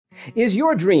Is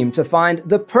your dream to find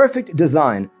the perfect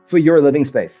design for your living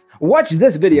space? Watch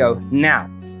this video now.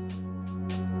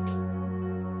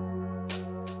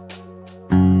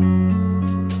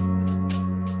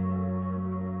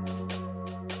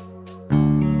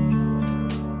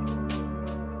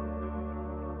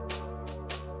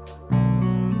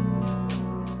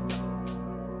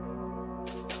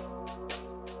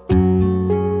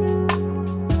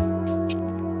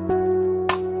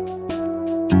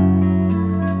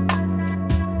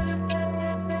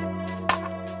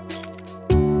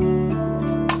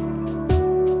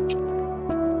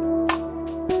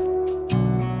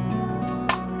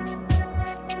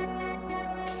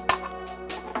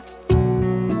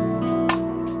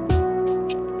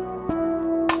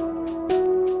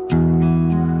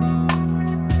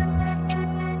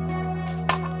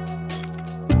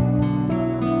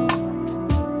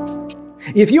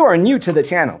 If you are new to the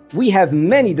channel, we have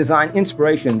many design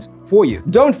inspirations for you.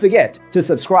 Don't forget to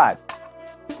subscribe.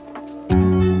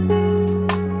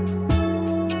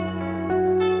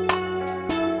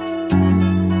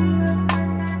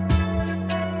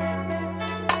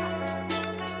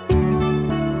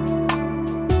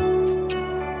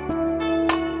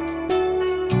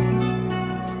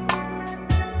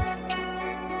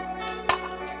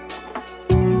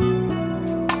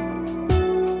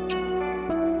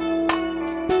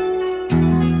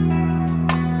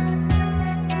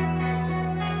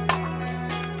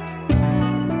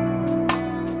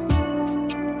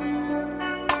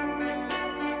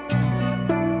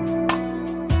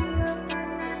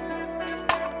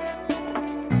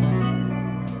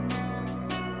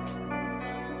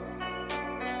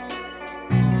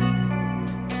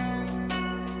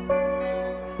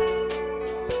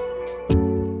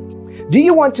 Do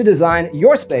you want to design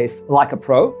your space like a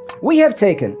pro? We have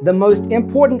taken the most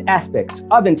important aspects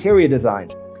of interior design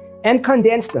and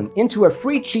condensed them into a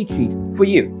free cheat sheet for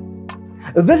you.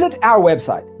 Visit our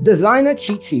website,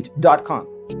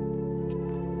 designercheatsheet.com.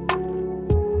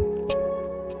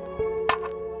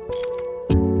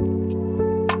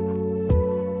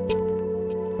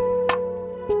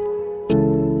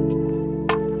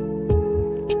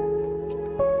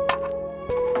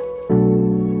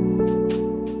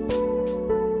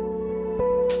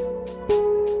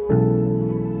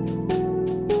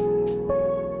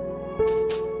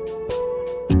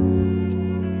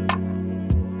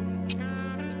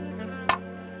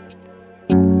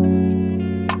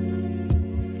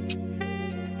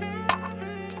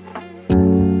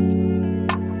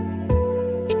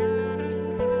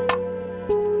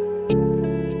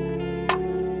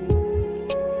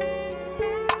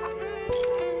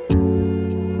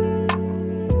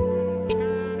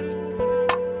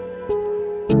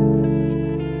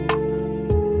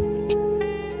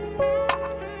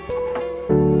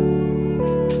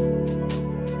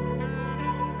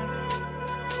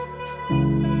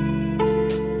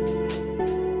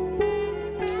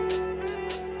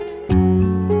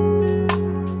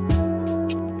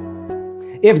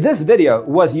 If this video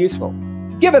was useful,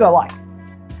 give it a like.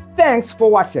 Thanks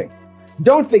for watching.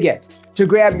 Don't forget to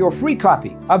grab your free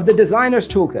copy of the Designer's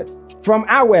Toolkit from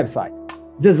our website,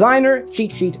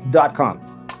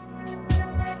 designercheatsheet.com.